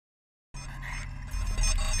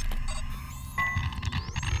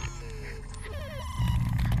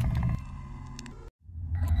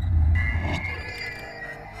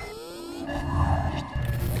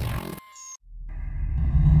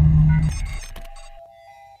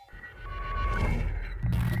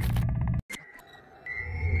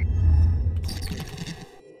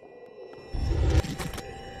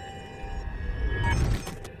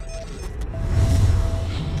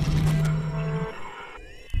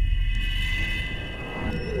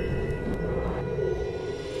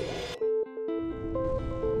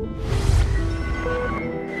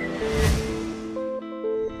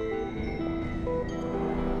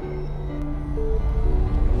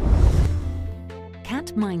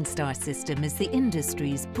MineStar System is the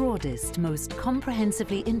industry's broadest, most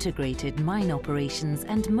comprehensively integrated mine operations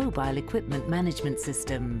and mobile equipment management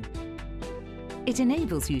system. It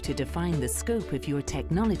enables you to define the scope of your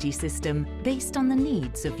technology system based on the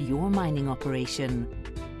needs of your mining operation,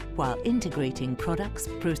 while integrating products,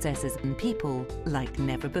 processes and people like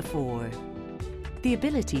never before. The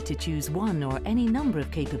ability to choose one or any number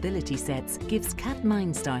of capability sets gives CAT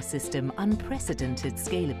MineStar System unprecedented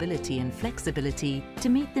scalability and flexibility to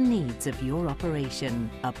meet the needs of your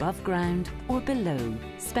operation, above ground or below,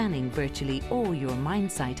 spanning virtually all your mine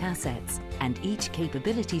site assets, and each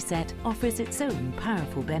capability set offers its own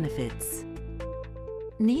powerful benefits.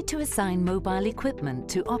 Need to assign mobile equipment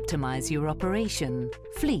to optimize your operation?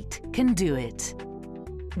 Fleet can do it.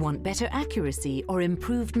 Want better accuracy or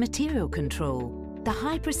improved material control? The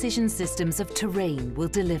high-precision systems of Terrain will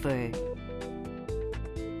deliver.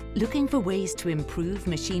 Looking for ways to improve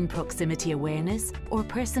machine proximity awareness or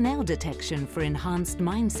personnel detection for enhanced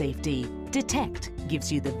mine safety? Detect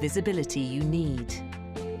gives you the visibility you need.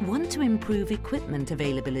 Want to improve equipment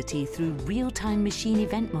availability through real-time machine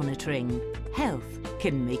event monitoring? Health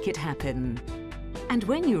can make it happen. And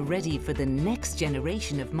when you're ready for the next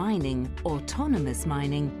generation of mining, autonomous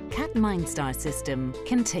mining, CAT MineStar System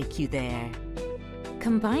can take you there.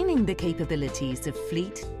 Combining the capabilities of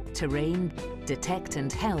Fleet, Terrain, Detect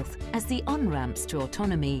and Health as the on-ramps to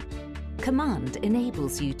autonomy, Command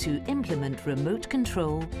enables you to implement remote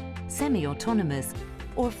control, semi-autonomous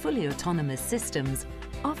or fully autonomous systems,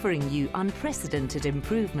 offering you unprecedented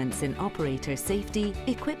improvements in operator safety,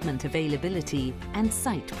 equipment availability and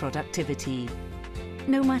site productivity.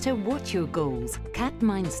 No matter what your goals, CAT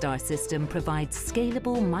MineStar System provides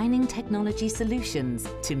scalable mining technology solutions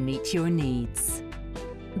to meet your needs.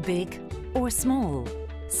 Big or small,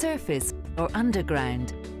 surface or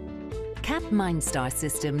underground, CAT MineStar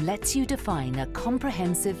System lets you define a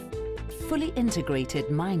comprehensive, fully integrated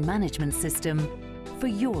mine management system for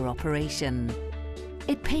your operation.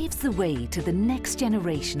 It paves the way to the next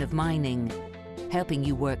generation of mining, helping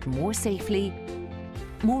you work more safely,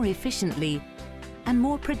 more efficiently, and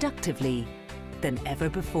more productively than ever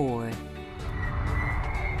before.